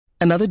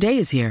Another day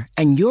is here,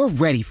 and you're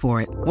ready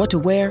for it. What to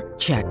wear?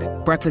 Check.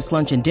 Breakfast,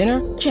 lunch, and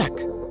dinner? Check.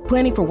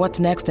 Planning for what's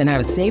next and how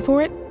to save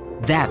for it?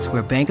 That's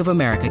where Bank of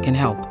America can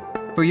help.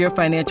 For your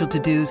financial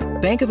to-dos,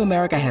 Bank of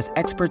America has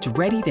experts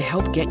ready to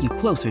help get you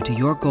closer to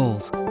your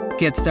goals.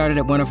 Get started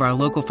at one of our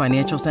local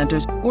financial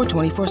centers or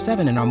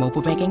 24/7 in our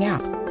mobile banking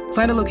app.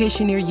 Find a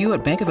location near you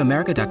at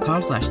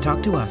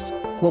bankofamerica.com/talktous.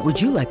 What would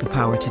you like the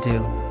power to do?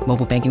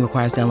 Mobile banking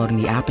requires downloading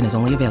the app and is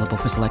only available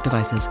for select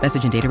devices.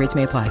 Message and data rates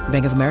may apply.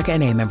 Bank of America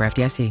N.A., member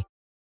FDIC.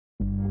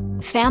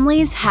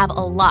 Families have a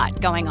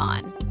lot going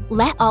on.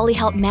 Let Ollie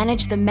help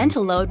manage the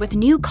mental load with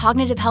new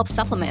cognitive help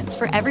supplements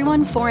for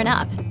everyone 4 and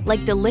up,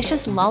 like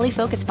delicious Lolly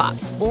Focus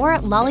Pops or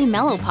Lolly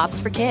Mellow Pops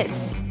for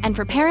kids. And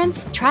for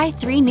parents, try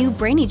 3 new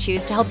Brainy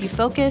Chews to help you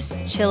focus,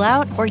 chill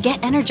out, or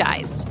get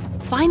energized.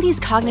 Find these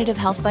cognitive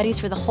health buddies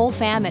for the whole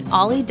fam at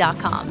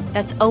ollie.com.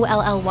 That's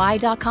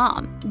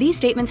OLLY.com. These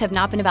statements have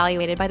not been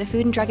evaluated by the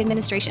Food and Drug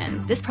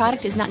Administration. This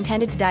product is not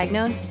intended to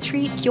diagnose,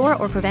 treat, cure,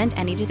 or prevent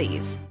any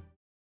disease.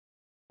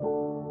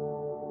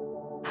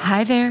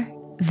 Hi there.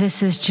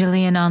 This is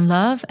Jillian on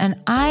Love, and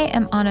I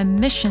am on a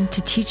mission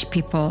to teach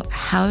people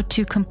how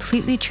to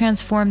completely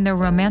transform their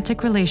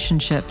romantic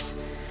relationships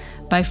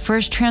by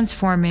first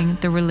transforming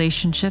the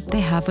relationship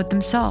they have with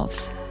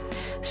themselves.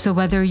 So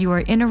whether you are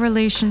in a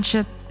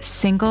relationship,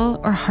 single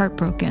or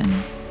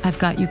heartbroken, I've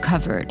got you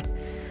covered.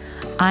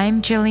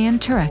 I'm Jillian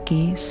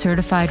Turecki,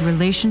 certified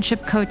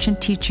relationship coach and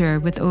teacher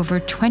with over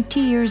 20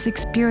 years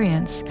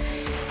experience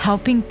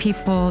helping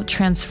people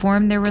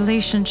transform their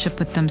relationship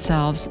with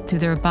themselves through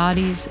their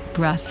bodies,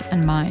 breath,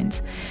 and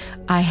minds.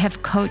 I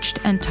have coached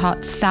and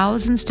taught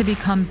thousands to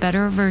become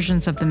better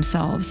versions of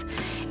themselves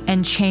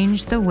and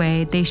change the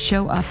way they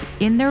show up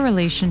in their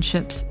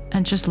relationships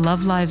and just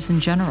love lives in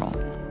general.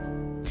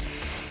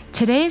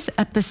 Today's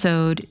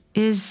episode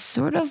is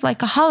sort of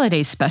like a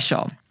holiday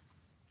special.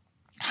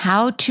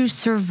 How to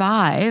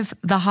survive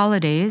the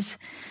holidays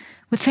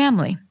with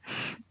family.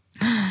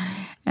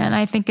 And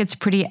I think it's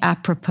pretty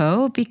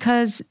apropos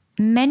because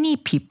many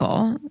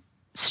people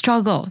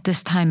struggle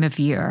this time of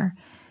year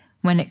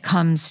when it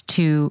comes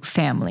to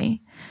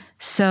family.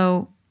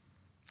 So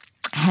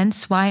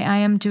hence why I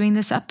am doing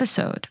this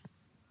episode.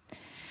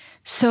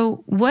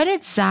 So what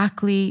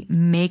exactly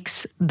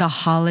makes the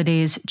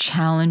holidays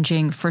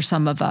challenging for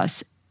some of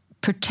us,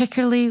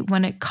 particularly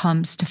when it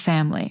comes to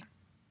family?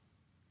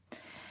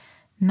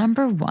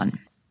 Number 1,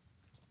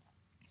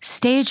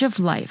 stage of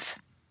life.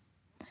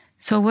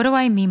 So what do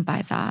I mean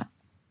by that?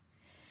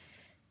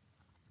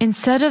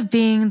 Instead of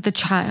being the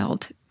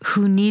child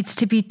who needs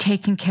to be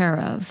taken care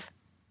of,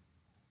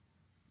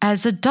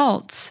 as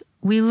adults,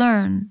 we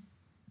learn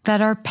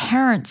that our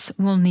parents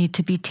will need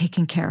to be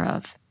taken care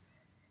of.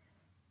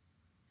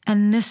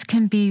 And this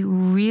can be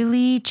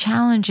really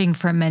challenging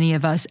for many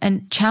of us,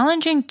 and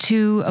challenging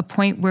to a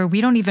point where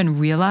we don't even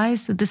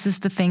realize that this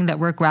is the thing that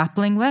we're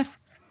grappling with.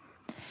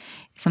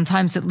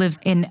 Sometimes it lives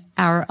in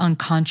our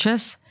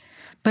unconscious,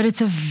 but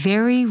it's a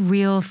very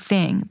real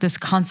thing, this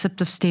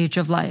concept of stage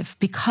of life,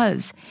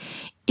 because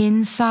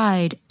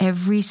inside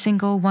every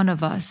single one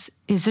of us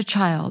is a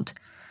child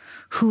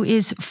who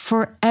is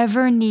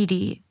forever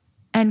needy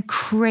and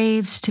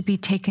craves to be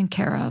taken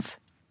care of,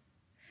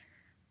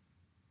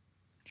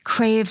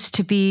 craves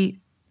to be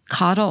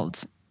coddled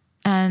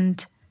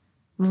and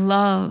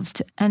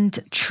loved and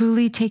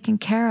truly taken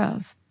care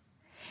of.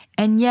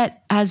 And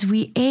yet, as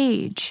we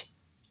age,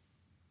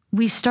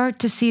 we start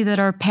to see that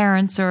our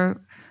parents or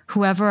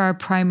whoever our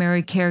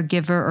primary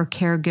caregiver or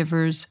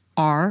caregivers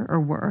are or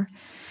were,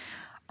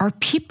 are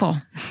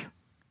people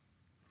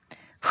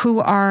who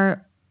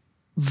are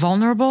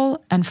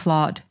vulnerable and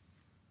flawed.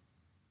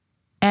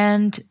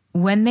 And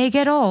when they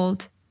get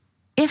old,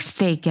 if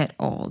they get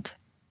old,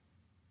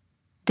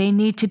 they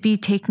need to be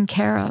taken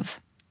care of.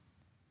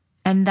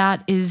 And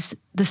that is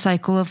the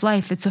cycle of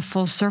life. It's a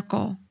full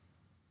circle.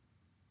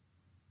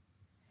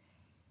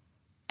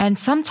 And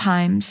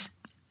sometimes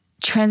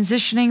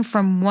transitioning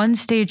from one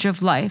stage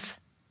of life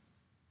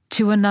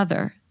to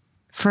another.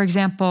 For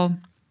example,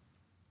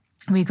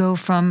 we go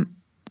from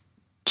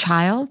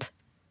child,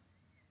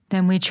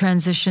 then we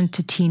transition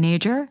to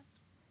teenager,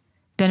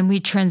 then we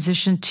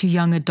transition to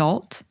young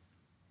adult,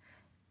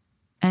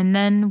 and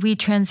then we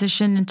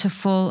transition into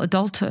full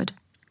adulthood.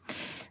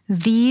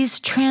 These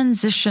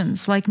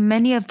transitions, like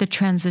many of the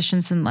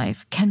transitions in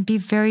life, can be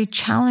very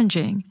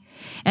challenging.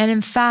 And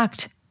in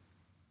fact,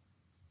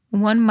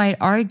 one might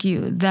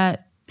argue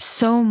that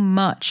so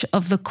much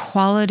of the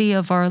quality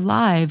of our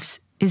lives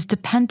is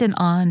dependent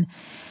on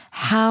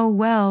how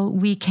well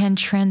we can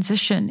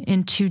transition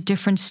into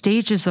different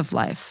stages of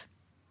life.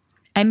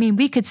 I mean,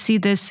 we could see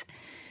this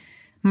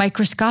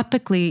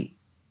microscopically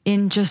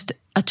in just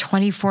a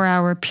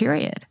 24-hour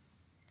period.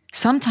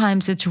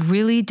 Sometimes it's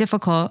really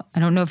difficult. I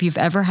don't know if you've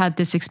ever had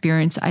this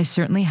experience. I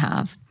certainly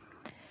have.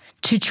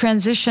 To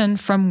transition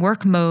from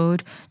work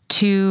mode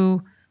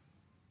to,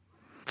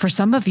 for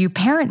some of you,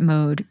 parent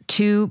mode,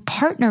 to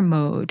partner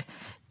mode,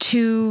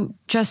 to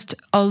just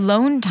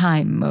alone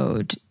time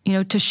mode,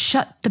 to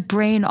shut the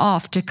brain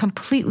off, to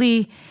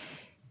completely,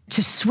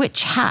 to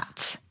switch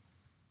hats.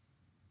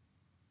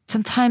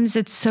 Sometimes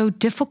it's so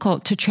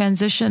difficult to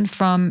transition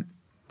from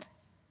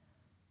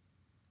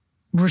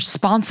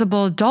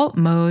responsible adult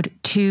mode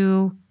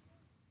to,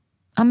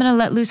 I'm going to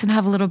let loose and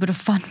have a little bit of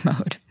fun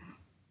mode.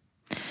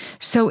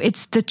 So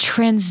it's the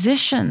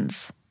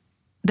transitions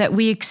that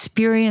we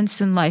experience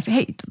in life.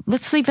 Hey,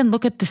 let's even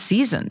look at the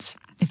seasons.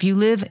 If you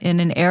live in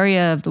an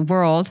area of the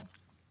world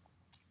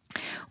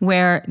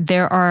where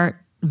there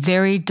are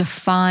very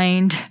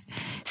defined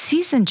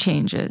season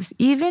changes,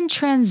 even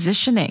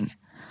transitioning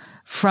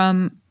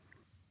from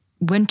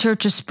winter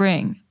to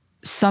spring,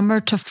 summer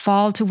to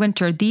fall to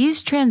winter,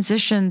 these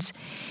transitions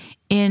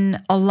in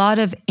a lot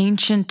of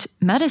ancient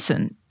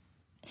medicine,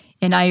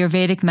 in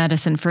Ayurvedic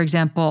medicine, for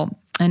example,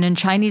 and in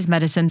Chinese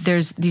medicine,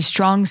 there's these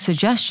strong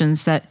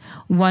suggestions that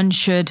one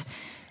should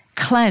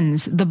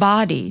cleanse the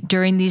body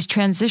during these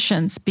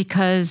transitions,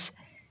 because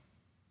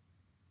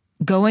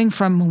going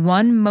from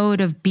one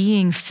mode of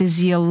being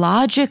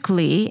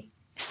physiologically,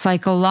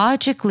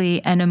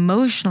 psychologically, and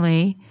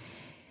emotionally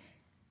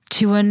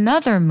to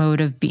another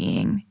mode of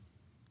being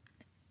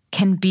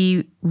can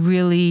be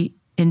really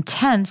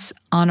intense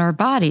on our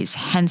bodies,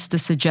 hence the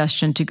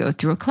suggestion to go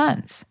through a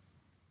cleanse.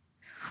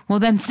 Well,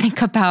 then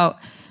think about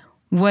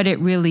what it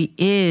really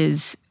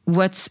is,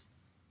 what's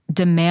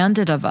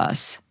demanded of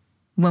us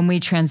when we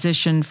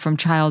transition from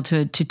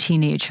childhood to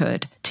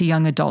teenagehood, to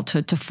young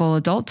adulthood, to full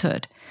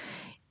adulthood.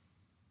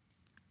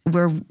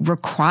 We're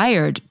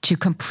required to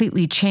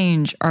completely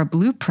change our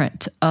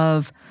blueprint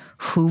of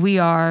who we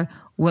are,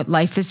 what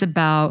life is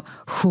about,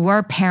 who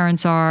our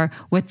parents are,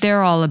 what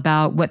they're all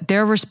about, what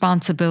their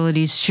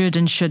responsibilities should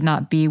and should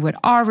not be, what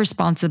our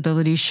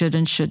responsibilities should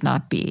and should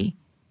not be.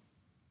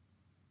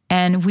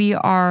 And we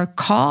are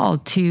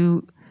called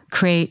to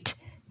create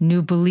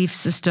new belief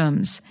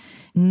systems,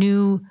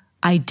 new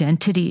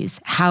identities,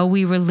 how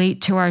we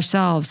relate to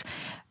ourselves,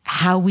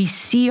 how we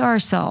see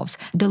ourselves,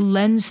 the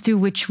lens through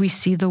which we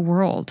see the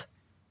world.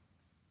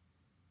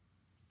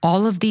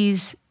 All of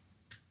these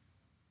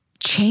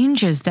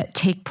changes that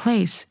take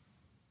place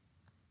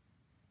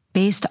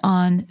based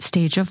on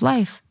stage of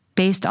life,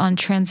 based on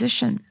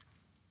transition.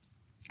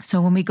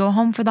 So when we go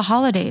home for the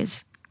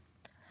holidays,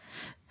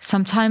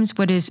 sometimes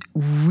what is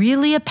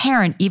really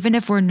apparent, even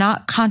if we're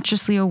not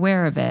consciously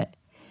aware of it,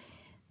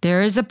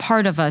 there is a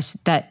part of us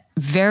that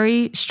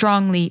very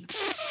strongly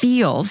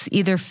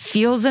either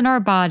feels in our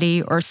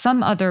body or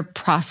some other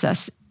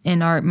process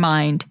in our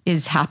mind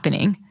is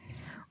happening,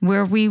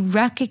 where we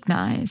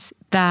recognize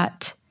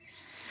that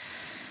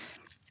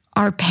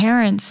our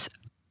parents,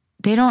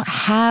 they don't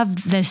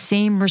have the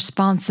same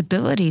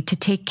responsibility to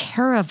take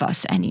care of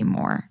us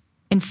anymore.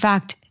 In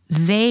fact,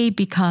 they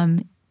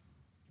become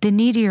the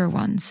needier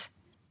ones.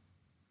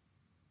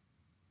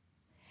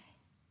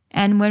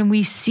 And when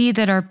we see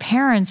that our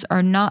parents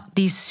are not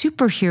these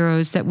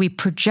superheroes that we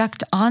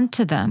project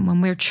onto them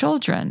when we're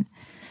children,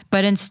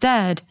 but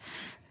instead,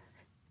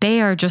 they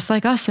are just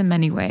like us in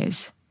many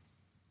ways,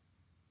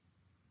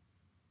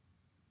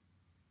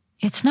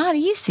 it's not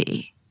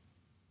easy.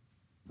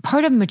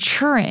 Part of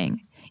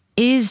maturing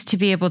is to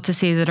be able to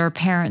see that our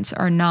parents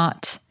are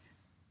not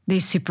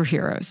these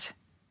superheroes.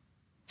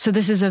 So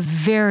this is a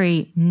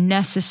very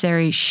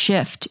necessary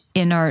shift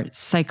in our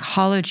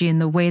psychology and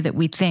the way that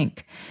we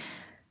think.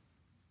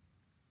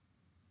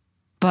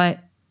 But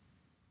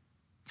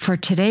for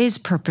today's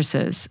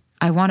purposes,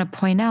 I want to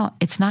point out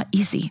it's not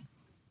easy.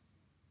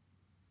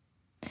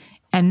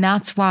 And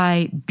that's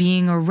why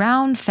being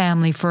around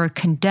family for a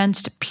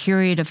condensed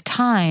period of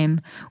time,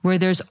 where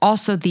there's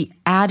also the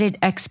added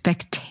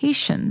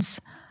expectations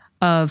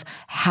of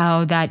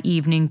how that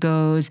evening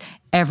goes,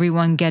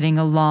 everyone getting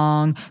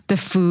along, the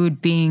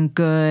food being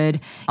good,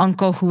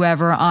 uncle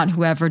whoever, aunt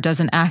whoever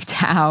doesn't act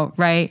out,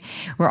 right?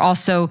 We're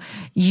also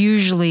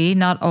usually,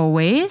 not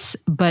always,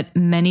 but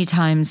many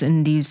times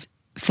in these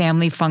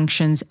family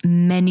functions,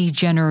 many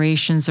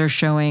generations are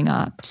showing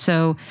up.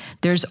 So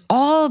there's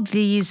all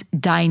these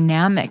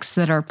dynamics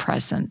that are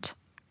present.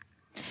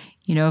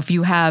 You know, if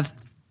you have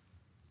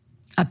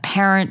a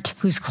parent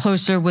who's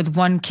closer with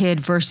one kid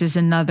versus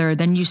another,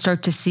 then you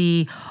start to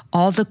see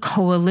all the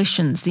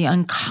coalitions, the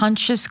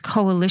unconscious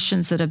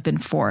coalitions that have been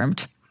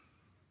formed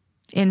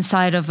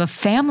inside of a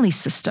family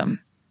system,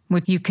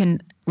 which you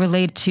can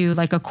relate to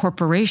like a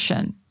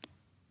corporation.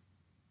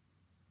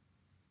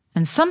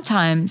 And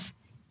sometimes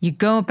you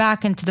go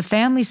back into the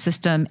family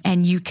system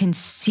and you can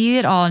see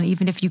it all. And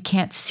even if you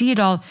can't see it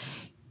all,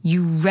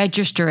 you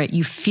register it,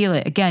 you feel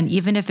it. Again,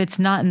 even if it's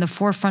not in the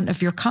forefront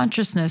of your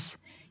consciousness,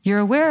 you're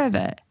aware of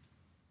it.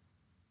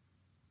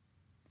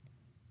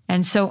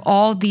 And so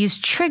all these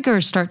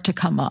triggers start to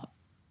come up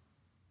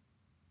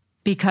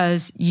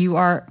because you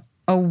are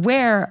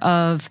aware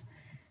of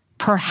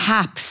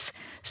perhaps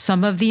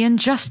some of the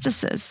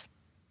injustices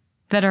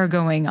that are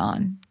going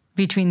on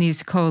between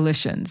these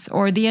coalitions,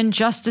 or the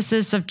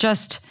injustices of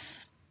just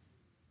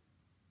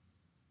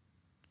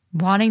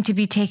wanting to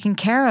be taken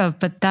care of,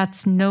 but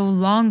that's no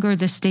longer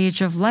the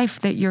stage of life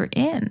that you're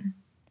in.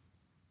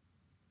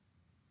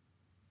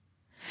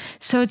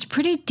 So it's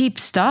pretty deep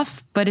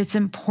stuff, but it's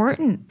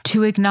important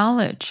to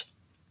acknowledge,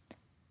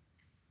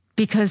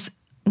 because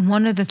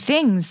one of the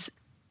things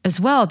as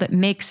well that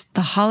makes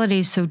the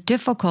holidays so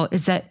difficult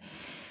is that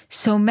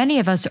so many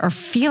of us are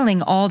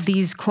feeling all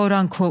these quote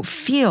unquote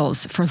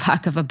feels, for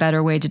lack of a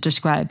better way to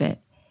describe it.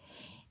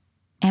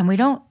 And we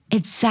don't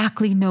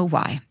exactly know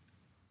why.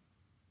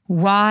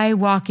 Why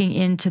walking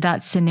into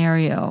that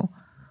scenario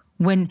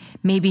when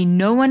maybe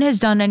no one has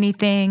done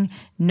anything,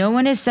 no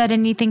one has said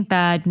anything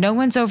bad, no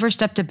one's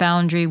overstepped a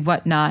boundary,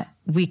 whatnot,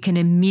 we can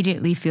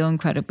immediately feel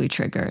incredibly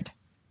triggered.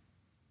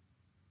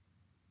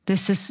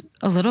 This is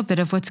a little bit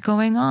of what's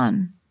going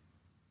on.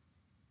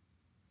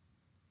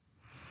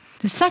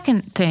 The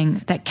second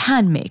thing that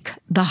can make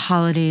the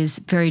holidays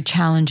very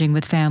challenging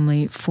with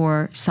family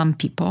for some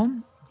people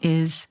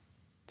is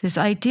this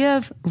idea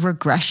of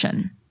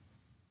regression.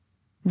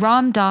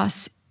 Ram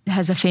Dass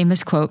has a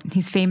famous quote.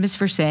 He's famous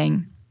for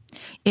saying,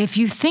 "If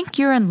you think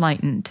you're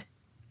enlightened,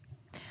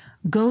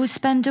 go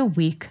spend a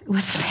week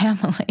with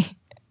family."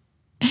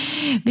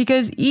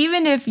 Because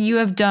even if you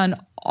have done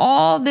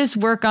all this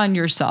work on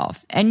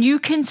yourself and you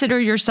consider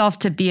yourself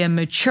to be a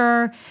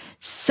mature,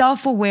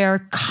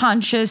 self-aware,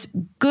 conscious,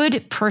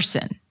 good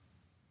person,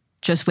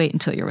 just wait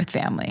until you're with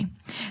family.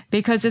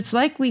 Because it's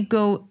like we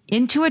go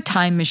into a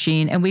time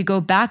machine and we go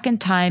back in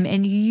time,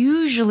 and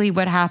usually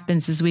what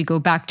happens is we go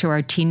back to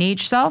our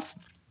teenage self.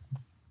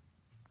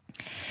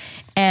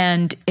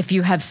 And if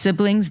you have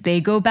siblings,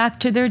 they go back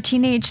to their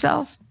teenage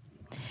self.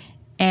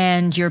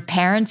 And your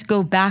parents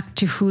go back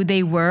to who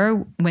they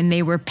were when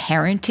they were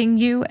parenting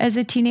you as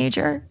a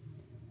teenager,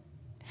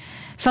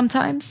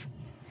 sometimes.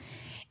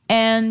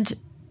 And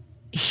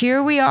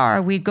here we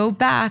are, we go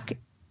back,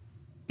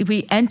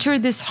 we enter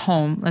this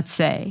home, let's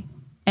say,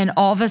 and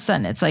all of a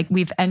sudden it's like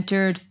we've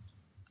entered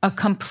a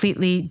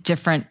completely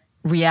different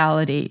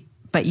reality,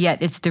 but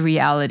yet it's the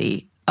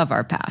reality of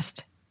our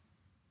past.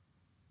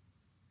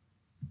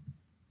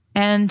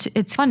 And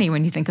it's funny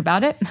when you think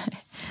about it.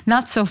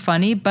 Not so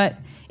funny, but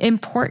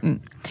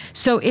important.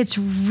 So it's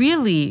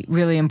really,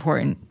 really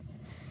important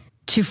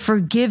to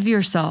forgive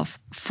yourself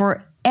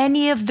for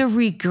any of the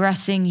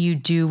regressing you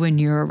do when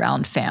you're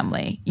around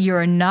family.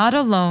 You're not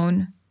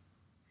alone.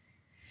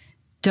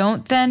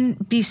 Don't then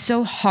be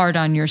so hard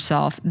on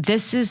yourself.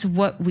 This is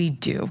what we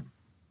do.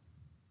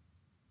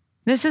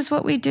 This is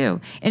what we do.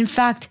 In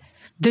fact,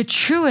 the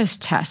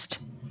truest test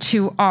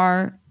to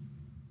our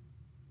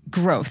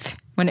growth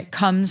when it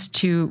comes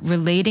to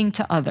relating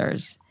to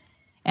others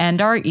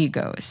and our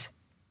egos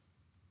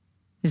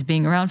is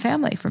being around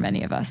family for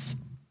many of us.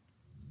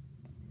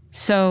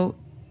 So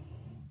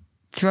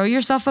throw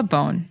yourself a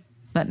bone.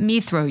 Let me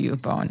throw you a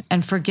bone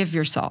and forgive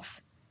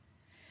yourself.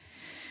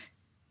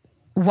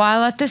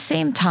 While at the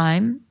same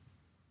time,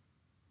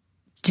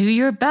 do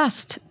your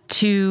best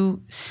to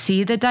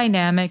see the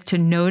dynamic, to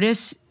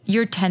notice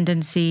your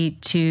tendency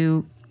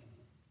to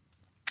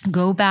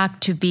go back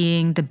to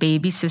being the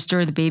baby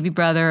sister, or the baby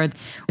brother, or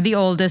the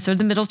oldest, or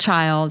the middle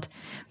child,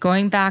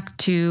 going back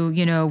to,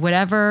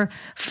 whatever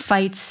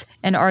fights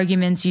and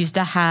arguments you used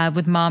to have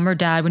with mom or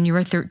dad when you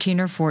were 13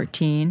 or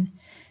 14.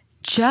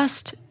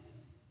 Just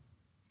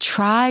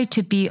try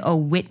to be a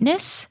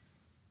witness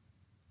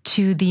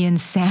to the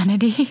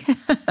insanity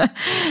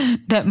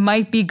that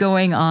might be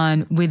going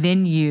on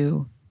within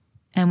you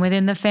and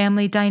within the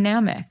family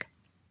dynamic.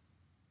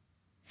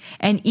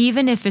 And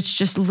even if it's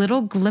just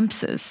little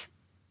glimpses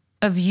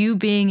of you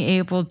being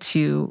able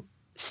to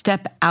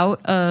step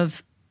out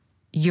of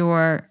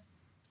your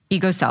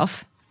ego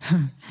self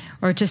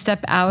or to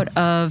step out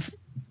of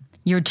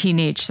your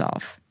teenage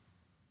self.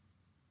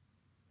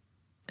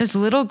 There's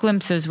little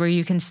glimpses where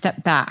you can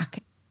step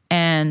back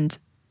and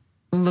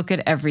look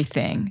at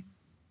everything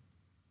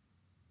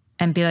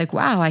and be like,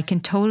 wow, I can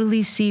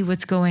totally see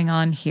what's going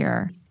on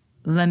here.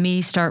 Let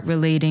me start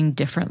relating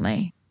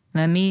differently.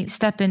 Let me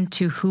step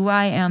into who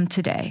I am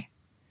today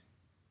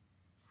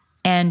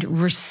and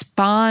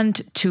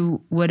respond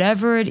to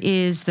whatever it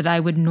is that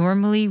I would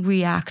normally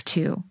react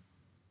to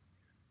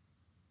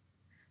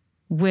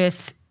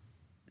with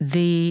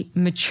the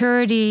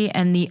maturity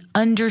and the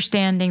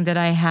understanding that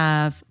I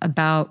have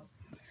about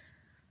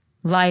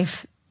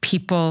life,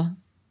 people,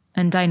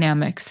 and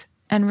dynamics,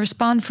 and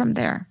respond from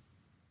there.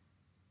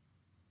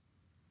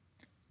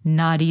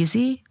 Not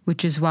easy,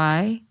 which is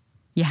why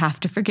you have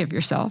to forgive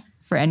yourself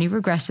for any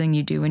regressing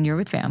you do when you're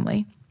with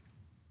family.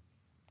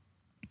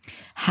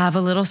 Have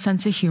a little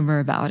sense of humor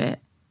about it.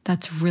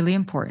 That's really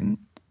important.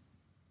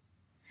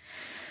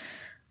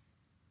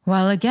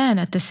 While again,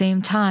 at the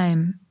same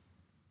time,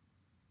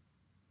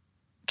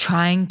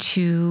 trying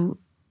to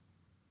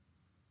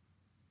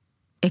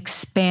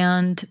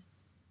expand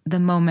the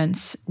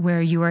moments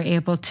where you are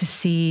able to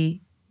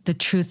see the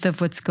truth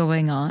of what's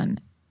going on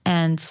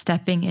and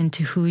stepping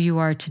into who you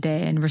are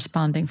today and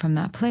responding from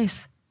that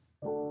place.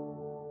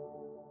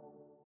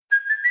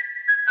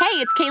 Hey,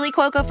 it's Kaylee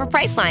Cuoco for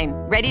Priceline.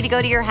 Ready to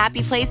go to your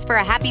happy place for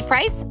a happy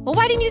price? Well,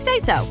 why didn't you say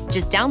so?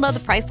 Just download the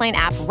Priceline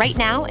app right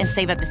now and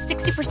save up to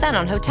 60%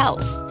 on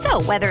hotels.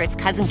 So whether it's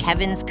Cousin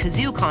Kevin's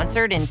Kazoo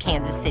Concert in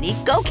Kansas City,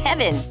 go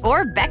Kevin,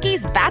 or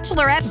Becky's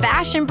Bachelorette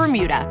Bash in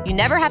Bermuda, you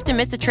never have to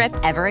miss a trip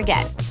ever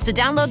again. So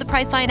download the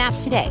Priceline app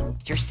today.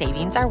 Your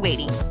savings are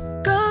waiting.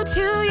 Go to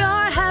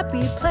your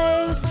happy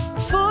place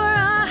for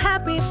a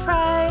happy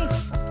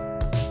price.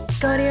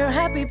 Go to your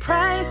happy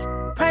price,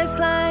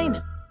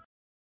 Priceline.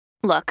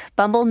 Look,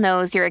 Bumble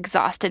knows you're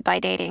exhausted by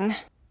dating.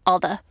 All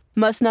the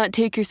must not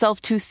take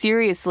yourself too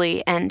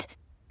seriously and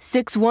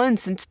 6'1"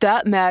 since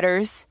that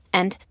matters.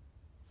 And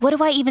what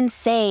do I even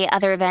say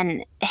other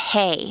than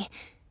hey?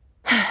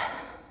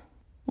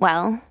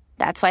 Well,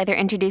 that's why they're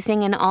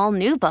introducing an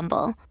all-new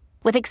Bumble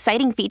with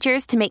exciting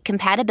features to make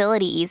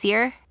compatibility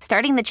easier,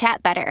 starting the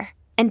chat better,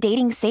 and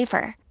dating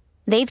safer.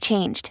 They've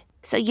changed,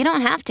 so you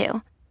don't have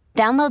to.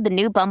 Download the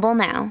new Bumble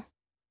now.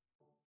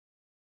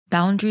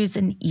 Boundaries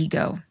and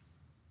ego.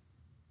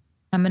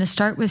 I'm going to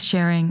start with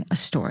sharing a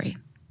story.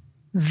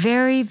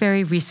 Very,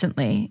 very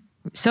recently,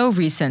 so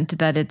recent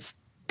that it's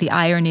the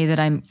irony that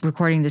I'm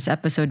recording this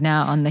episode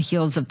now on the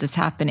heels of this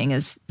happening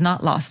is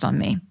not lost on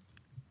me.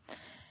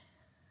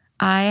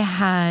 I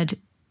had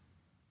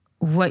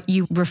what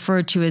you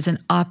referred to as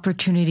an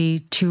opportunity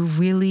to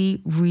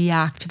really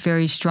react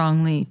very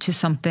strongly to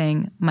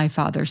something my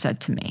father said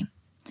to me.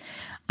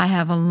 I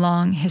have a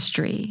long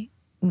history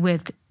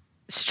with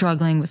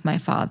struggling with my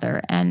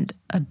father, and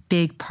a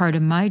big part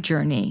of my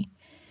journey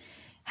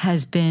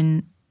has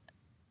been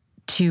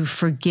to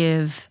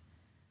forgive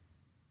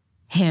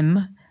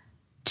him,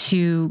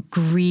 to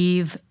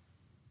grieve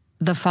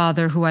the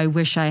father who I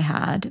wish I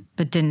had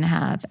but didn't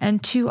have,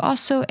 and to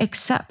also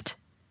accept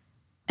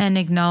and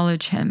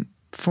acknowledge him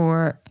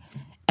for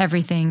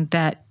everything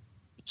that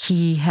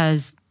he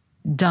has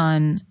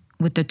done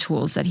with the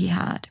tools that he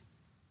had.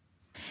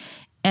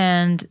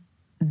 And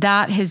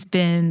that has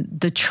been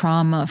the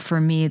trauma for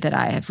me that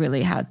I have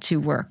really had to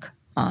work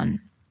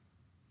on.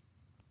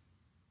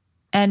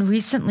 And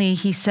recently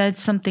he said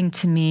something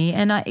to me,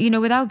 and I,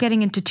 without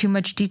getting into too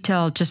much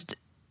detail, just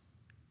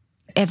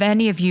if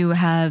any of you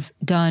have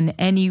done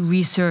any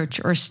research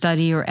or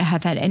study or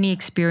have had any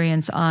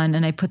experience on,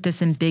 and I put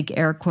this in big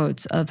air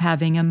quotes, of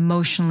having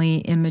emotionally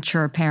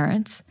immature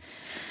parents,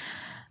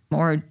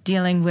 or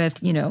dealing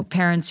with,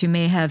 parents who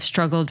may have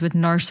struggled with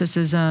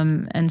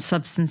narcissism and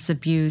substance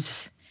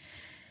abuse,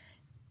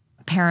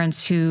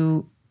 parents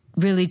who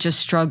really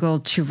just struggle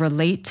to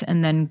relate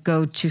and then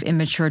go to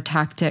immature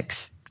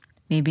tactics,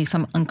 maybe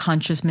some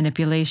unconscious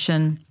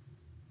manipulation.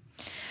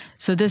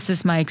 So this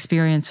is my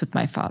experience with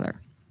my father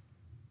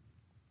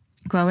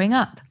growing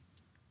up.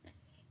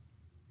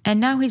 And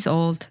now he's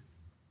old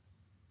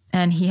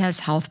and he has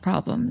health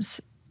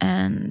problems,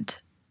 and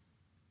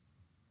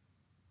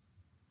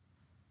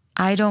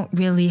I don't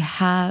really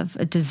have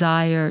a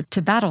desire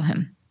to battle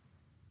him.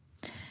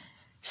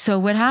 So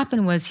what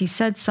happened was he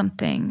said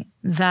something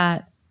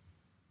that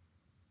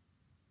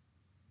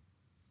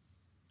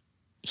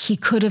he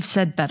could have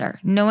said better.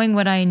 Knowing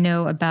what I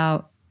know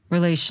about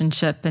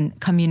relationship and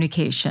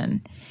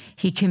communication,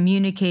 he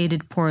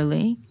communicated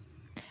poorly.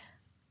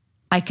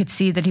 I could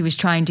see that he was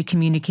trying to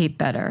communicate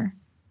better,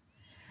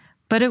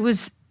 but it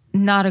was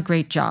not a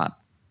great job.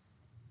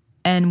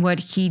 And what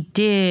he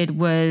did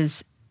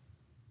was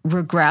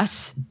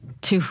regress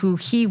to who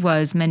he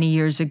was many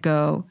years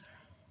ago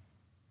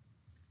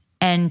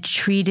and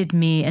treated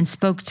me and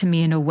spoke to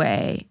me in a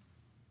way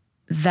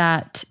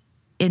that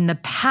in the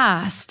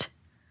past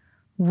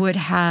would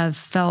have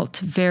felt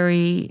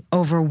very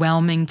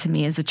overwhelming to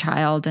me as a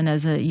child and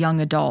as a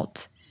young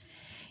adult.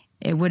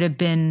 It would have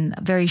been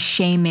very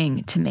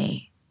shaming to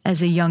me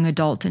as a young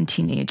adult and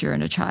teenager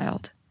and a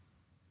child.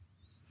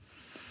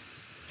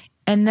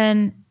 And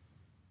then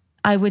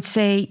I would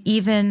say,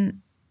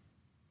 even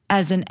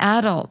as an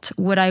adult,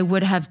 what I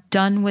would have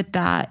done with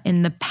that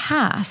in the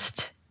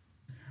past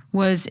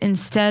was,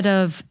 instead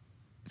of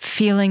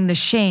feeling the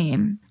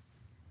shame,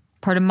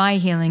 part of my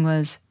healing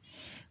was,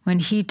 when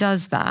he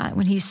does that,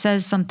 when he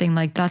says something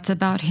like, that's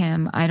about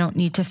him, I don't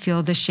need to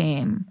feel the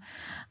shame.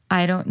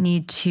 I don't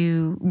need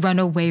to run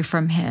away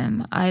from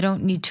him. I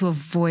don't need to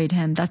avoid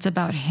him. That's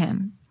about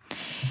him.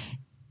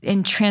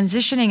 In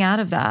transitioning out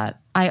of that,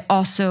 I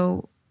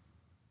also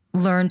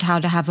learned how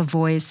to have a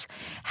voice,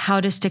 how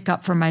to stick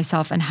up for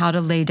myself, and how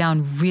to lay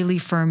down really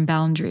firm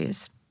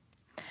boundaries.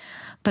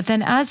 But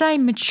then as I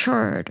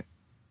matured,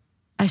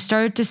 I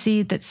started to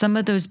see that some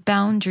of those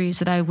boundaries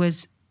that I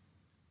was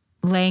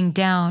laying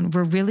down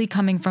were really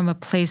coming from a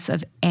place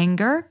of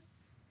anger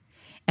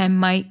and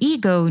my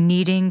ego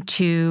needing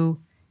to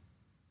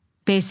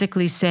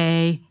basically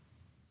say,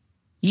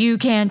 you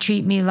can't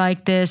treat me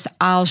like this,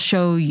 I'll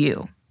show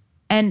you.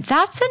 And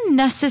that's a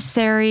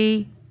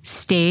necessary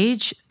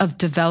stage of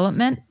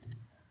development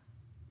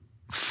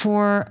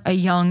for a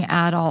young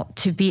adult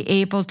to be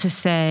able to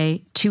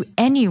say to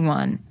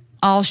anyone,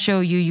 I'll show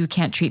you, you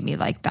can't treat me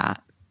like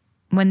that,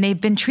 when they've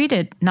been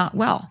treated not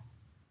well.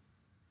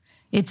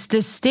 It's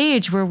this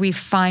stage where we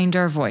find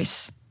our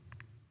voice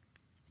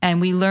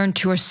and we learn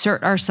to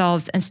assert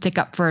ourselves and stick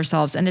up for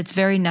ourselves, and it's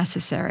very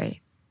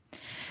necessary.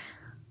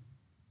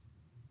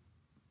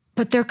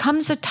 But there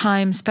comes a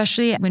time,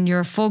 especially when you're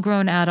a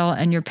full-grown adult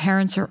and your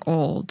parents are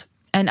old,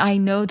 and I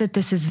know that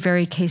this is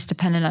very case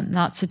dependent. I'm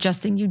not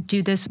suggesting you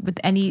do this with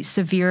any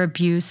severe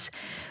abuse,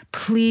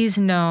 please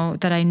know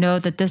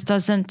that this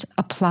doesn't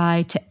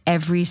apply to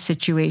every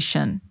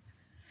situation.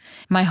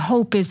 My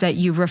hope is that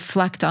you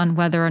reflect on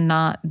whether or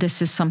not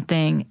this is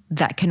something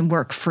that can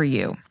work for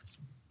you.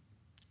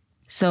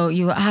 So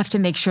you have to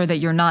make sure that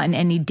you're not in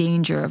any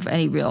danger of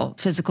any real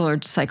physical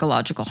or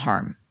psychological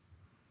harm.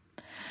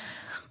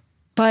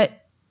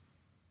 But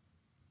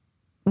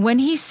when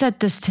he said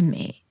this to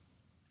me,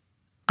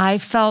 I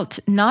felt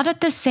not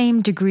at the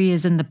same degree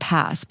as in the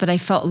past, but I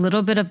felt a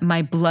little bit of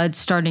my blood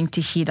starting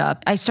to heat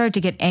up. I started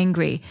to get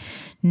angry,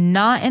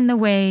 not in the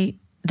way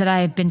that I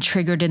have been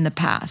triggered in the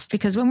past.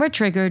 Because when we're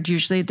triggered,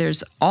 usually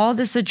there's all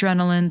this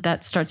adrenaline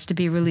that starts to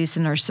be released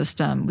in our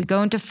system. We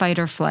go into fight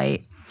or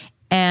flight.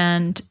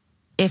 And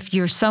if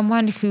you're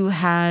someone who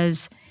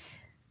has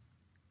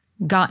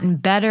gotten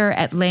better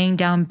at laying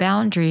down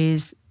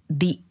boundaries,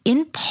 the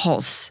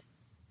impulse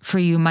for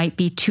you might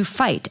be to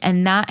fight.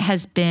 And that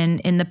has been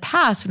in the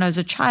past when I was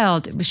a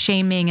child, it was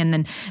shaming and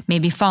then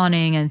maybe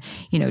fawning and,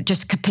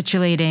 just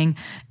capitulating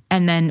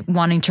and then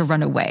wanting to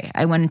run away.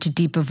 I went into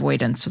deep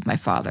avoidance with my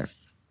father.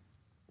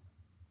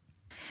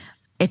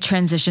 It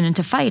transitioned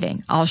into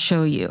fighting. I'll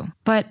show you.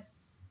 But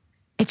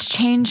it's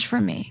changed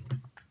for me.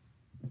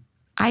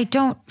 I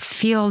don't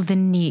feel the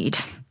need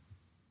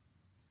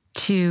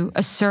to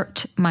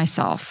assert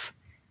myself.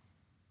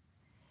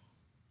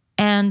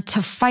 And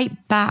to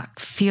fight back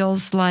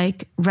feels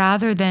like,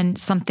 rather than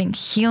something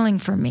healing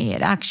for me,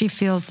 it actually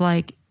feels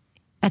like,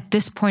 at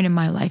this point in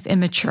my life,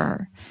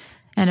 immature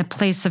and a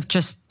place of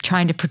just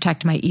trying to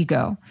protect my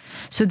ego.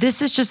 So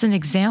this is just an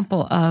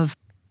example of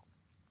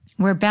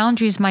where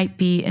boundaries might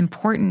be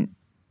important,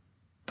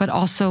 but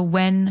also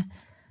when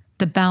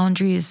the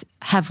boundaries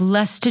have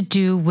less to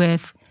do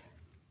with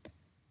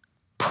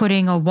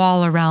putting a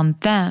wall around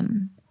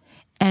them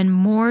and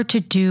more to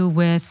do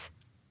with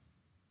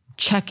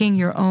checking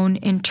your own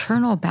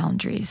internal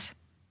boundaries.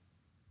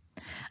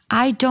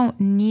 I don't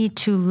need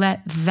to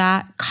let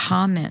that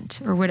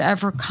comment or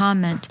whatever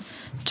comment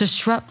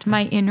disrupt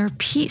my inner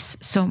peace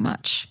so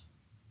much.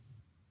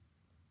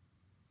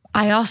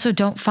 I also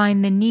don't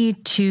find the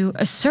need to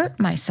assert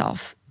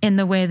myself in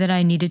the way that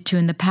I needed to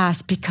in the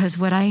past, because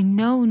what I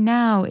know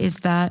now is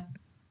that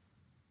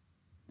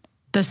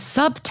the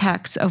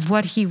subtext of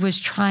what he was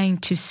trying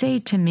to say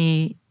to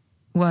me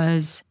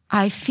was,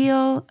 I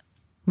feel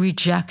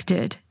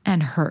rejected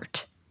and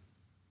hurt.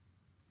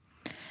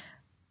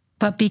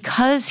 But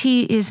because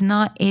he is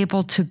not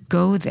able to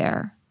go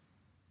there,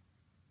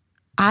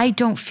 I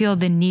don't feel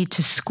the need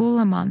to school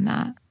him on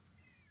that.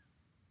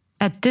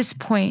 At this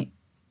point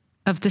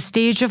of the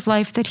stage of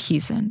life that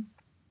he's in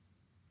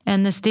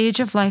and the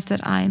stage of life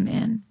that I'm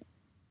in,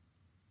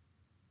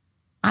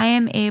 I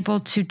am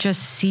able to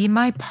just see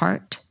my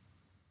part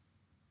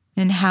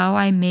in how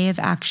I may have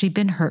actually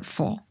been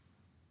hurtful.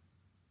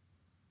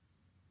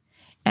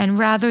 And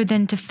rather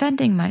than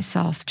defending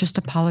myself, just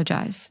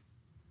apologize.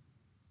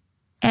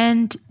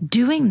 And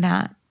doing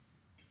that,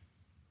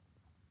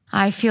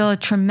 I feel a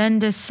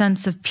tremendous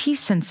sense of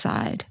peace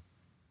inside,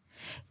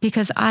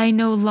 because I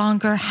no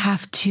longer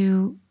have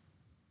to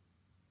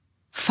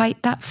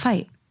fight that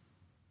fight.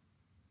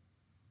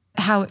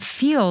 How it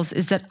feels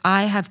is that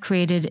I have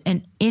created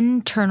an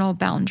internal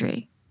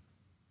boundary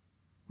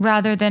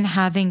rather than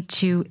having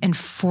to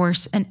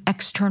enforce an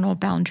external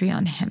boundary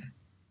on him.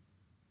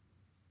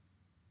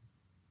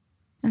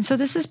 And so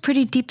this is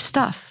pretty deep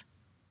stuff.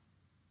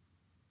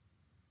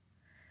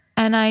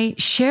 And I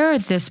share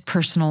this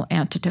personal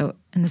antidote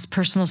and this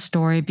personal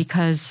story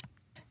because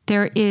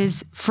there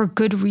is, for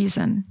good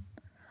reason,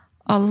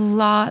 a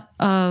lot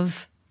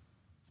of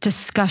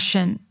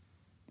discussion,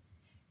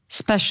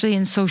 especially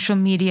in social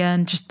media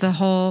and just the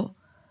whole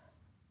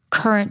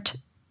current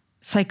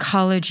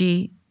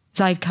psychology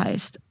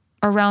zeitgeist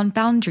around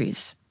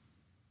boundaries.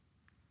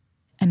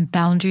 And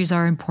boundaries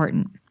are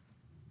important.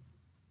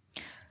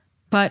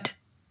 But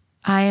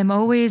I am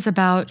always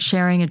about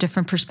sharing a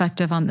different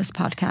perspective on this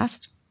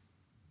podcast.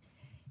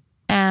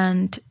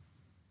 And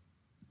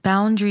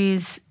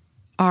boundaries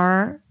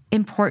are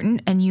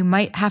important, and you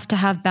might have to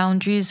have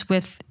boundaries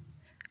with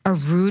a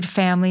rude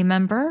family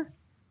member.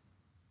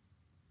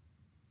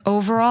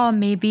 Overall,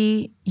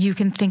 maybe you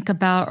can think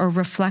about or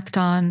reflect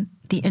on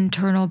the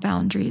internal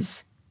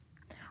boundaries,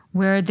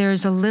 where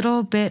there's a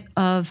little bit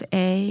of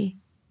a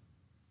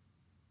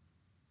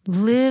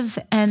live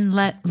and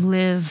let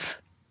live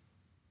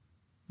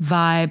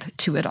vibe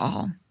to it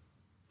all.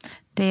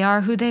 They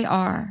are who they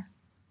are.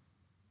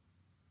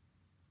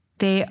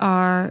 They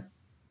are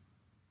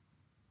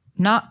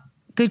not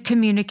good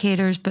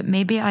communicators, but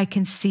maybe I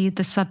can see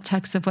the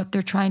subtext of what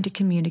they're trying to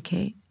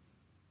communicate.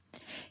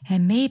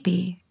 And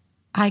maybe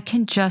I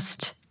can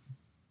just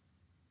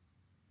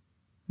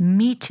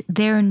meet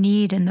their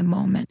need in the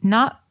moment,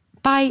 not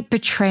by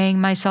betraying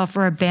myself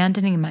or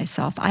abandoning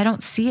myself. I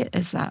don't see it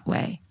as that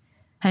way.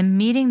 I'm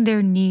meeting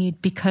their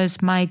need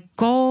because my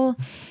goal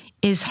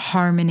is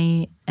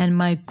harmony, and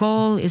my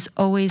goal is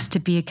always to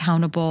be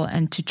accountable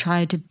and to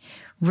try to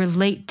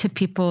relate to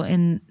people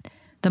in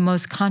the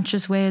most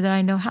conscious way that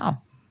I know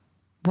how,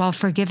 while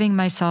forgiving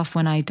myself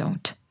when I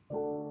don't.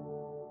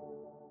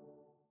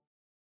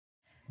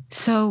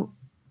 So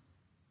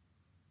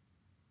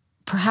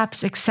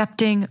perhaps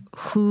accepting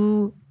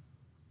who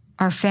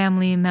our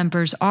family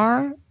members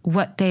are,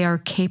 what they are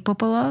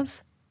capable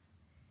of,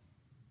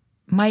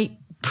 might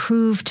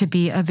prove to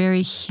be a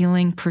very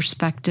healing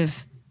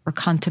perspective or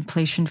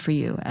contemplation for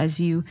you as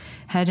you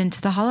head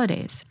into the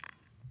holidays.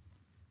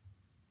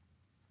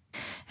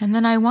 And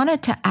then I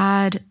wanted to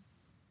add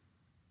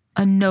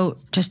a note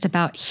just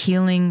about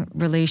healing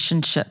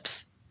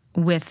relationships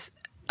with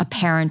a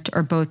parent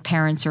or both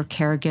parents or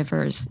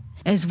caregivers,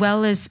 as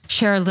well as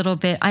share a little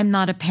bit. I'm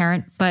not a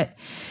parent, but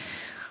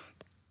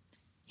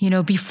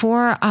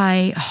before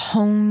I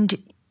honed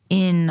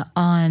in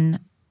on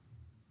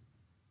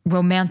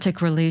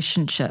romantic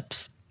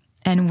relationships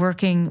and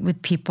working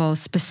with people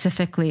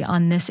specifically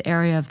on this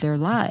area of their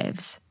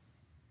lives,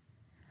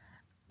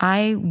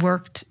 I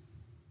worked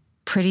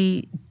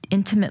pretty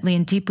intimately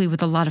and deeply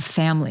with a lot of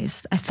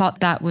families. I thought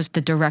that was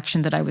the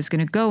direction that I was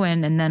going to go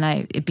in. And then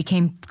it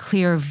became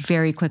clear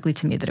very quickly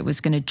to me that it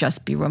was going to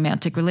just be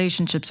romantic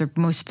relationships, or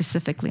most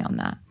specifically on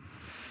that.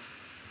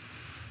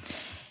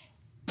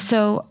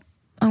 So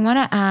I want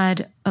to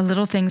add a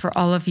little thing for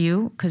all of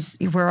you, because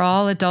we're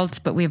all adults,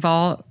 but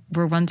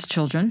we're once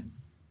children.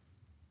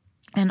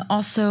 And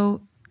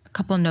also a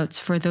couple of notes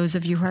for those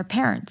of you who are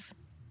parents.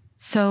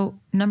 So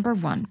number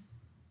one,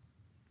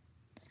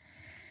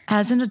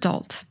 as an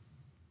adult,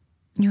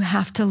 you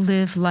have to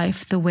live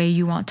life the way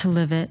you want to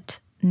live it,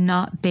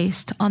 not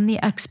based on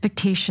the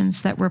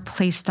expectations that were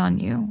placed on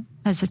you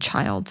as a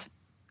child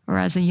or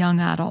as a young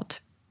adult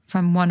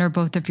from one or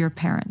both of your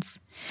parents.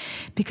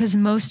 Because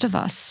most of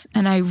us,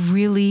 and I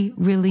really,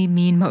 really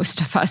mean most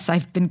of us,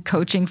 I've been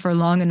coaching for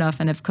long enough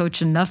and have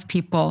coached enough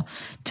people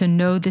to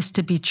know this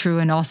to be true,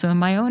 and also in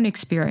my own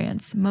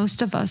experience,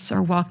 most of us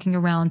are walking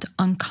around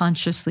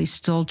unconsciously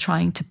still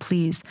trying to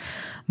please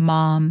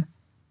mom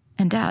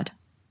and dad,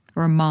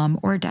 or mom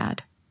or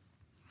dad.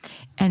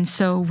 And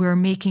so we're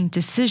making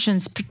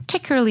decisions,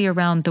 particularly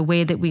around the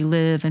way that we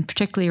live and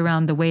particularly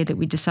around the way that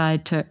we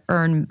decide to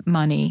earn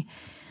money,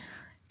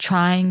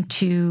 trying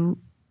to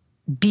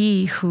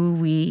be who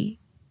we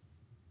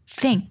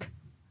think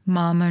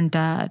mom and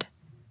dad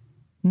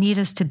need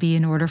us to be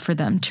in order for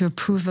them to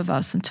approve of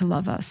us and to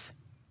love us.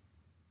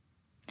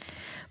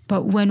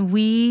 But when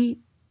we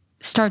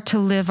start to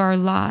live our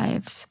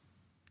lives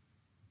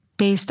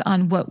based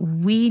on what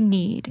we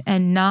need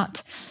and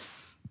not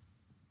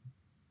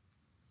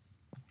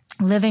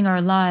living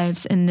our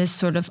lives in this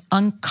sort of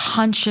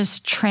unconscious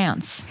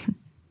trance,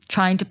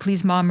 trying to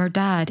please mom or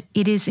dad,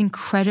 it is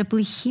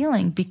incredibly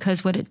healing,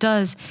 because what it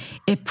does,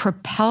 it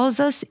propels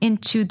us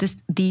into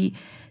the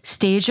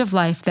stage of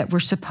life that we're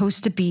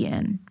supposed to be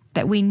in,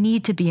 that we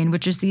need to be in,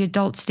 which is the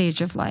adult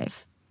stage of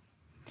life.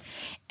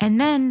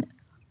 And then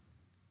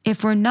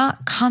if we're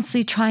not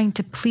constantly trying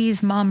to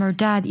please mom or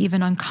dad,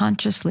 even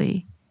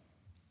unconsciously,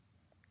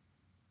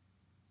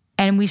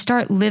 and we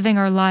start living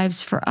our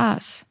lives for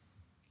us,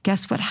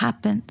 guess what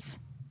happens?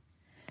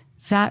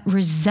 That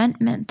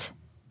resentment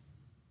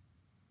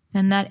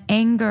and that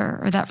anger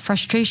or that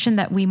frustration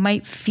that we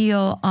might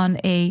feel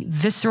on a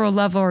visceral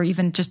level or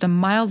even just a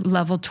mild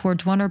level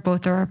towards one or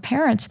both of our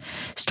parents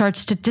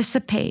starts to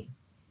dissipate.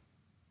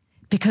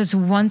 Because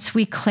once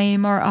we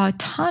claim our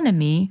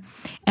autonomy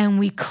and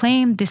we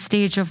claim the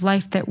stage of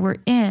life that we're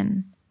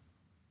in,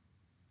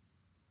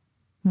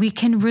 we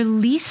can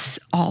release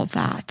all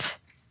that.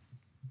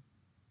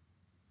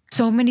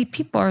 So many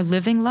people are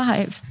living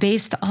lives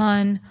based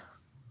on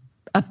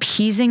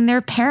appeasing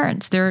their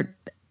parents, their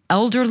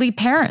elderly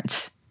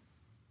parents.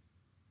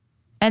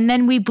 And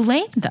then we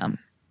blame them.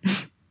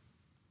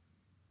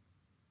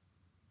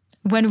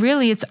 When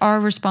really it's our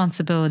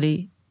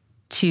responsibility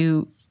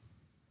to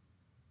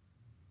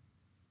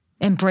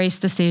embrace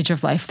the stage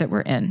of life that we're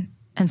in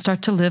and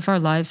start to live our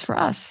lives for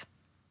us.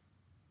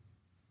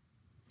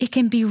 It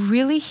can be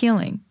really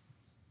healing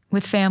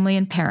with family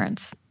and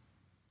parents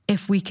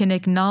if we can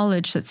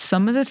acknowledge that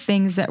some of the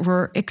things that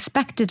were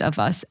expected of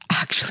us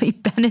actually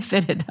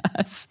benefited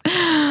us.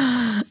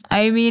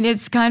 I mean,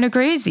 it's kind of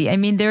crazy. I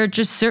mean, there are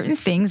just certain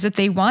things that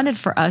they wanted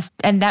for us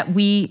and that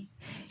we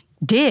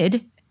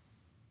did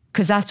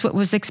because that's what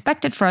was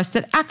expected for us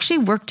that actually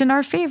worked in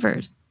our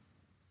favors.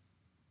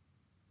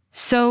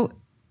 So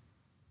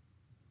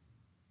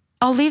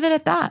I'll leave it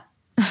at that.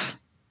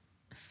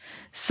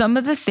 Some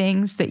of the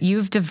things that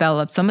you've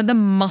developed, some of the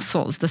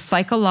muscles, the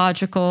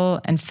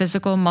psychological and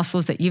physical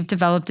muscles that you've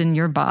developed in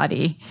your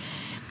body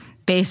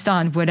based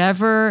on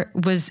whatever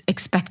was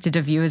expected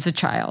of you as a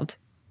child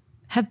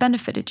have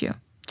benefited you,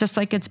 just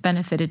like it's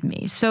benefited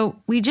me. So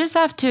we just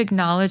have to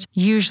acknowledge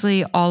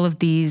usually all of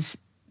these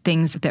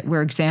things that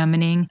we're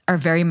examining are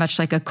very much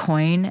like a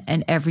coin,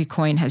 and every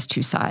coin has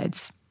two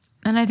sides.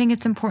 And I think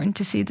it's important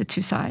to see the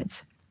two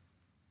sides.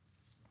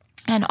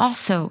 And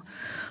also,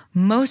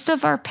 most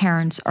of our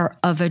parents are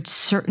of a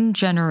certain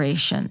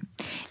generation,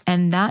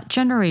 and that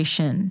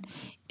generation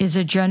is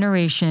a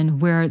generation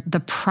where the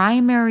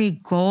primary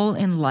goal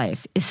in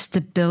life is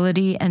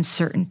stability and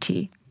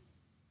certainty.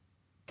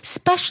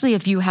 Especially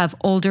if you have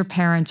older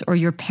parents or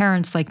your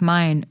parents like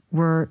mine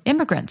were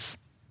immigrants.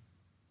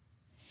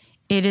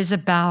 It is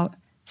about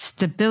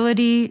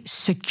stability,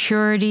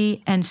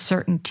 security, and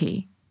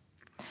certainty.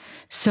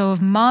 So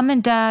if mom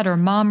and dad or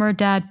mom or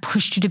dad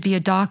pushed you to be a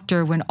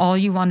doctor when all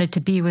you wanted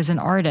to be was an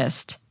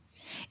artist,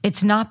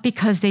 it's not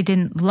because they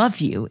didn't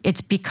love you.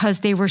 It's because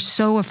they were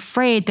so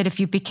afraid that if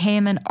you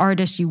became an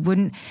artist, you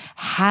wouldn't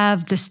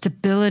have the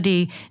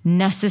stability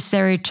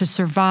necessary to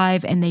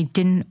survive, and they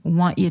didn't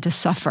want you to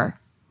suffer.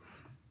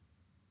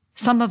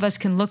 Some of us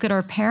can look at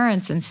our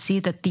parents and see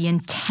that the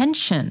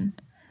intention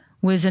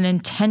was an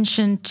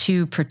intention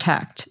to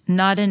protect,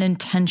 not an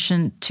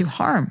intention to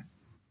harm.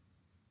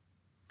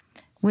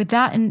 With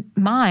that in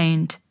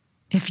mind,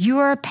 if you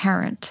are a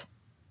parent,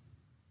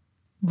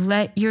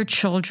 let your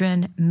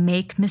children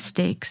make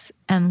mistakes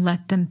and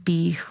let them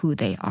be who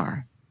they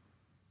are.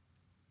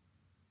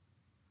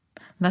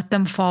 Let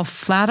them fall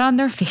flat on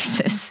their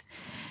faces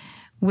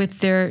with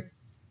their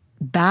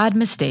bad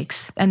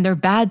mistakes and their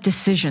bad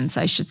decisions,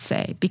 I should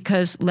say,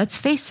 because let's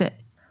face it,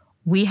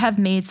 we have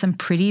made some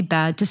pretty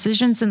bad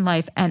decisions in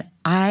life. And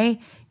I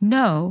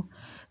know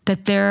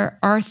that there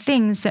are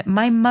things that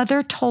my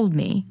mother told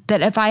me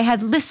that if I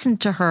had listened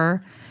to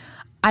her,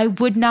 I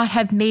would not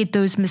have made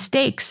those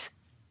mistakes.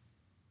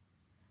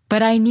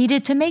 But I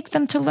needed to make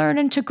them to learn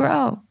and to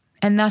grow.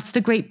 And that's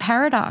the great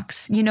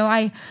paradox. You know,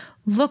 I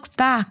look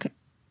back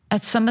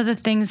at some of the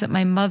things that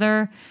my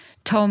mother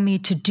told me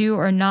to do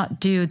or not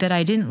do that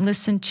I didn't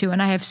listen to.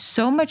 And I have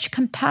so much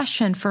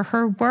compassion for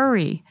her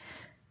worry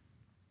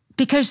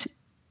because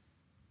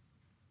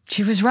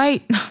she was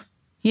right.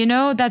 You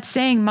know, that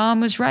saying, mom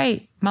was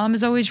right. Mom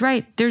is always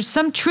right. There's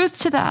some truth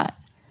to that.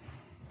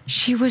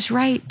 She was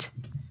right.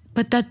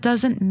 But that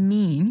doesn't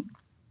mean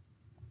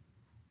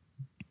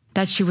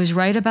that she was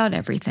right about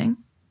everything.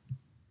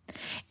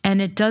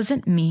 And it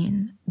doesn't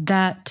mean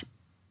that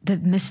the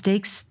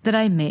mistakes that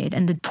I made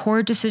and the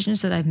poor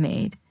decisions that I've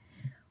made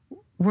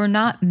were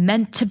not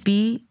meant to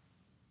be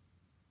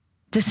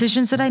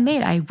decisions that I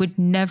made. I would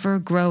never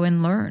grow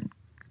and learn.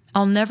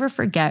 I'll never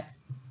forget.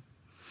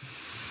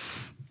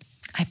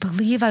 I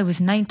believe I was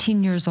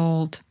 19 years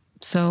old.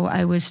 So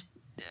I was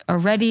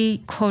already,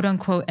 quote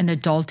unquote, an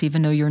adult,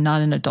 even though you're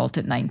not an adult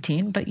at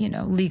 19, but, you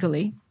know,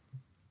 legally.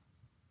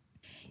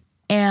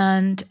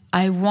 And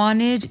I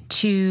wanted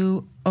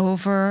to,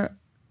 over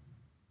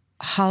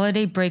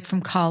holiday break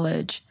from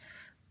college,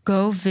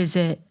 go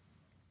visit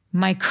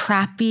my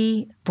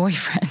crappy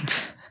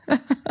boyfriend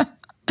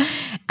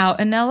out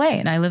in LA,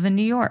 and I live in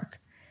New York.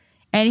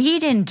 And he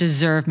didn't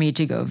deserve me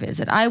to go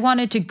visit. I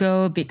wanted to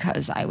go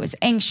because I was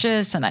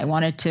anxious and I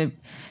wanted to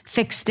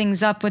fix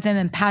things up with him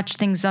and patch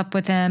things up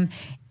with him.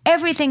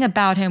 Everything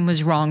about him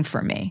was wrong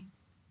for me.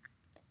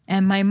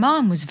 And my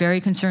mom was very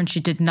concerned. She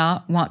did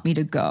not want me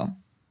to go.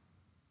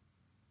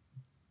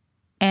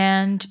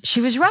 And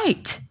she was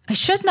right. I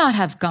should not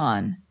have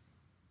gone.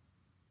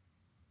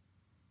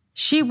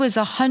 She was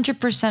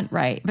 100%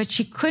 right, but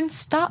she couldn't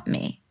stop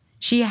me.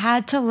 She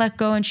had to let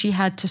go and she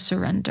had to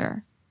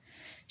surrender.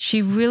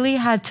 She really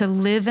had to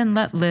live and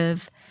let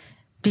live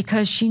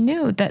because she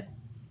knew that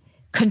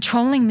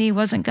controlling me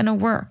wasn't going to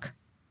work.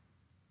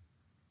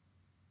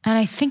 And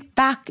I think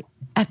back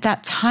at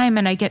that time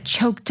and I get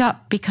choked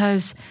up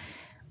because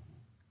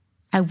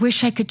I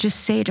wish I could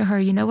just say to her,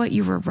 you know what,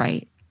 you were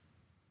right.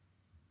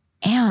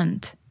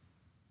 And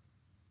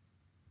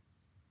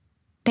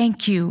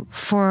thank you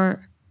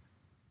for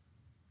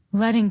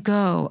letting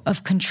go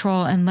of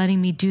control and letting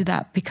me do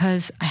that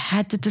because I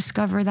had to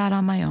discover that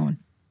on my own.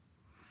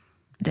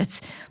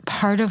 That's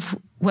part of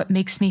what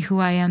makes me who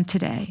I am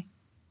today.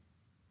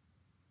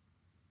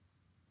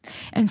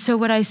 And so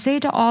what I say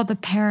to all the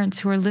parents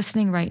who are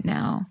listening right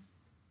now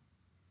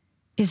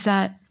is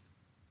that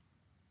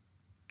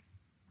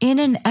in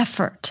an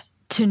effort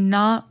to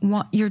not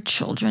want your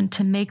children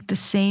to make the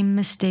same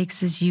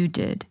mistakes as you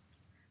did,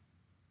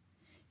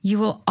 you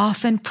will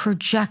often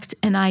project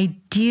an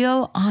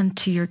ideal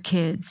onto your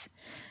kids,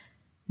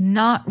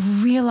 not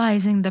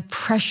realizing the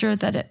pressure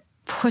that it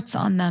puts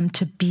on them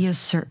to be a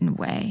certain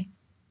way.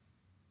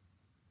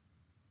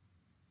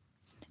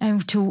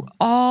 And to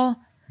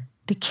all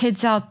the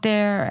kids out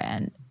there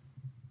and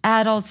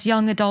adults,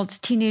 young adults,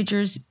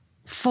 teenagers,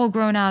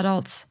 full-grown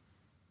adults,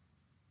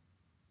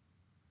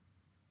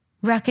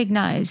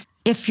 recognize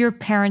if your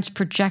parents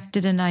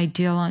projected an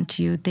ideal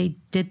onto you, they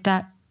did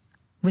that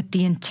with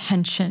the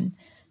intention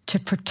to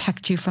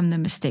protect you from the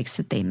mistakes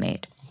that they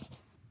made.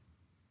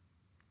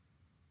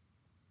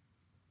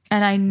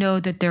 And I know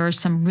that there are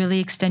some really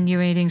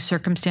extenuating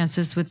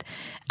circumstances with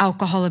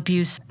alcohol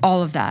abuse,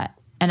 all of that.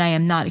 And I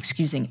am not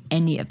excusing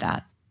any of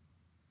that.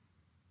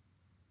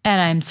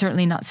 And I'm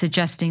certainly not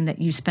suggesting that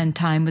you spend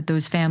time with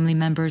those family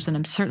members. And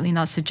I'm certainly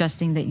not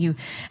suggesting that you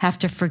have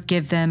to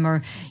forgive them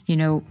or, you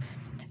know,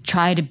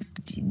 try to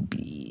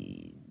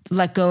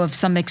let go of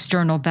some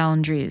external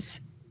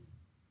boundaries.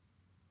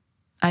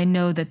 I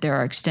know that there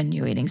are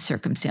extenuating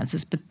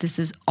circumstances, but this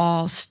is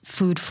all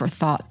food for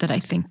thought that I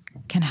think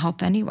can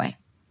help anyway.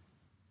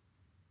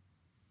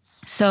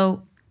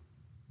 So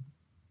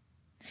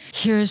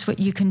here's what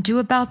you can do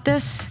about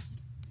this.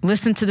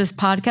 Listen to this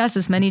podcast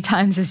as many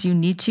times as you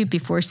need to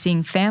before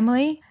seeing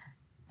family.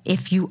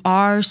 If you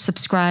are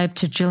subscribed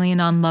to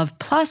Jillian on Love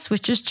Plus,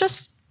 which is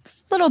just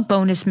little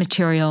bonus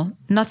material,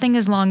 nothing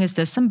as long as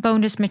this, some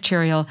bonus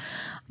material,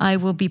 I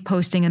will be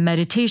posting a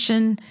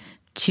meditation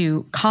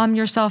to calm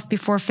yourself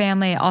before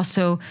family. I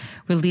also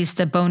released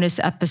a bonus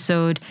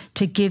episode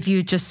to give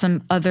you just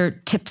some other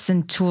tips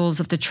and tools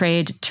of the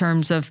trade in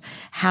terms of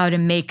how to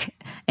make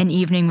an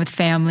evening with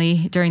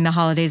family during the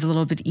holidays a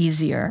little bit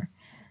easier.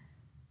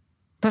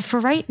 But for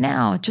right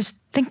now, just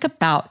think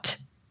about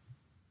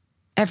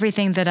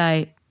everything that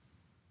I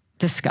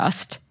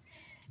discussed,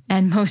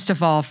 and most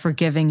of all,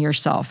 forgiving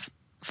yourself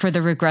for the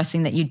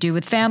regressing that you do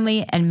with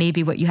family, and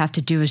maybe what you have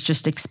to do is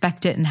just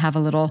expect it and have a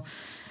little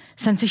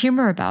sense of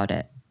humor about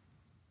it.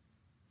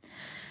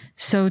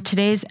 So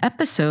today's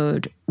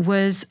episode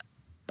was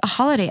a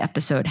holiday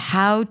episode,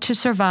 how to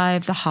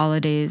survive the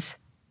holidays,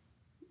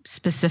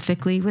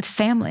 specifically with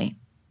family.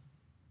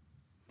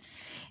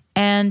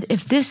 And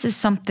if this is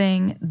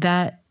something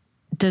that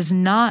does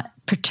not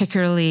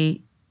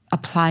particularly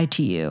apply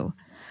to you,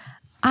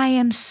 I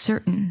am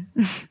certain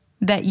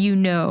that you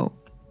know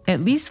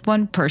at least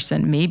one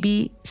person,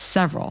 maybe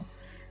several,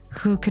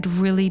 who could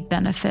really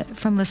benefit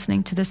from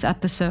listening to this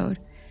episode.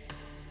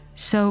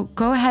 So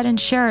go ahead and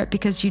share it,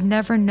 because you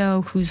never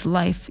know whose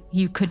life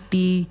you could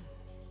be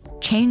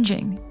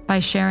changing by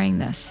sharing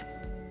this.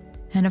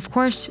 And of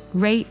course,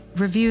 rate,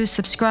 review,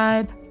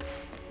 subscribe.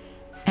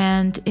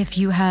 And if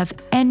you have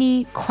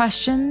any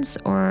questions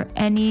or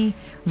any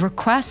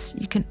requests,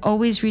 you can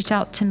always reach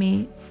out to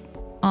me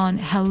on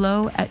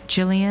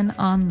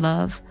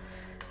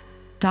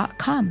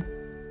hello@JillianOnLove.com.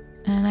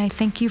 And I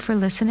thank you for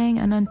listening.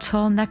 And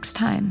until next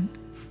time,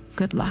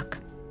 good luck.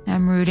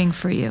 I'm rooting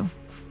for you.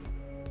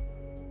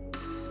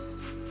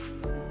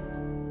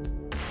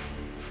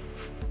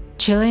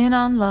 Jillian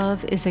on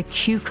Love is a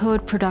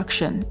Q-Code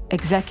production,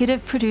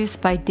 executive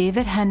produced by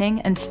David Henning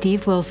and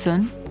Steve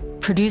Wilson,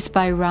 produced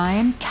by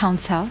Ryan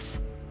Countshouse,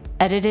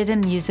 edited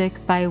and music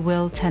by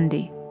Will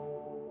Tendy.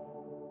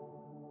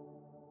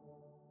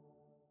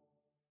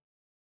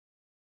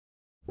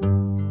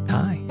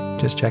 Hi,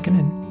 just checking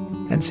in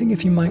and seeing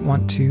if you might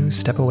want to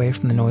step away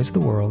from the noise of the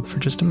world for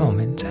just a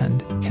moment and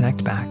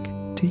connect back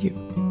to you.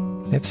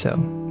 If so,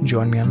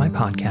 join me on my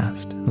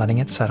podcast, Letting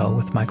It Settle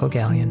with Michael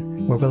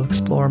Gallion, where we'll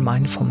explore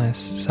mindfulness,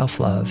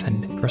 self-love,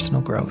 and personal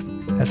growth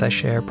as I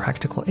share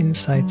practical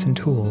insights and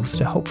tools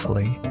to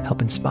hopefully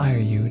help inspire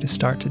you to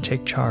start to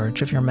take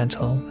charge of your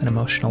mental and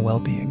emotional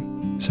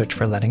well-being. Search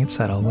for Letting It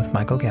Settle with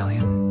Michael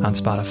Gallion on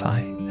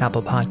Spotify,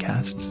 Apple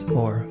Podcasts,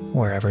 or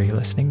wherever you're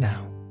listening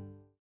now.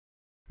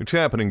 It's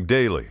happening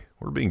daily.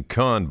 We're being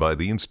conned by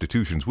the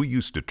institutions we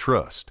used to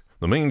trust.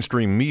 The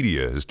mainstream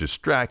media is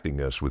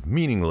distracting us with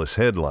meaningless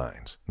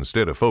headlines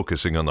instead of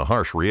focusing on the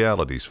harsh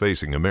realities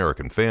facing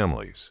American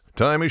families.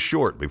 Time is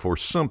short before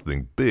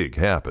something big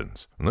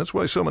happens, and that's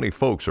why so many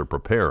folks are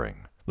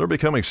preparing. They're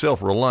becoming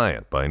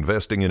self-reliant by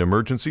investing in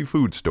emergency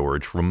food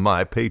storage from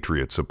My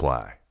Patriot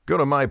Supply. Go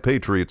to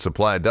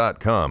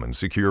MyPatriotSupply.com and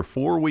secure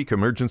 4-week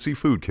emergency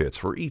food kits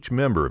for each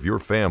member of your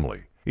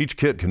family. Each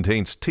kit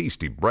contains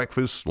tasty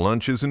breakfasts,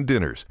 lunches, and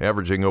dinners,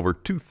 averaging over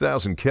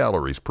 2,000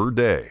 calories per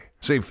day.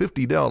 Save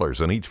 $50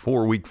 on each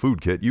 4-week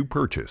food kit you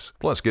purchase.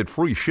 Plus, get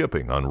free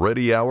shipping on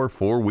Ready Hour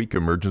 4-week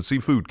emergency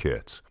food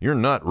kits. You're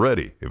not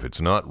ready if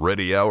it's not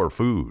Ready Hour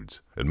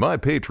foods. At My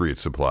Patriot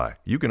Supply,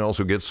 you can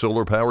also get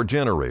solar power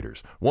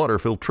generators, water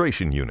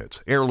filtration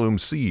units, heirloom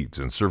seeds,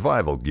 and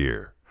survival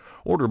gear.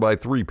 Order by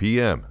 3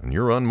 p.m. and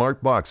your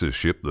unmarked boxes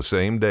ship the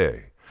same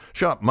day.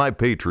 Shop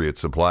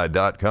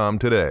MyPatriotSupply.com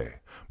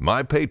today.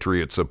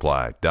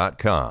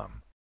 MyPatriotSupply.com.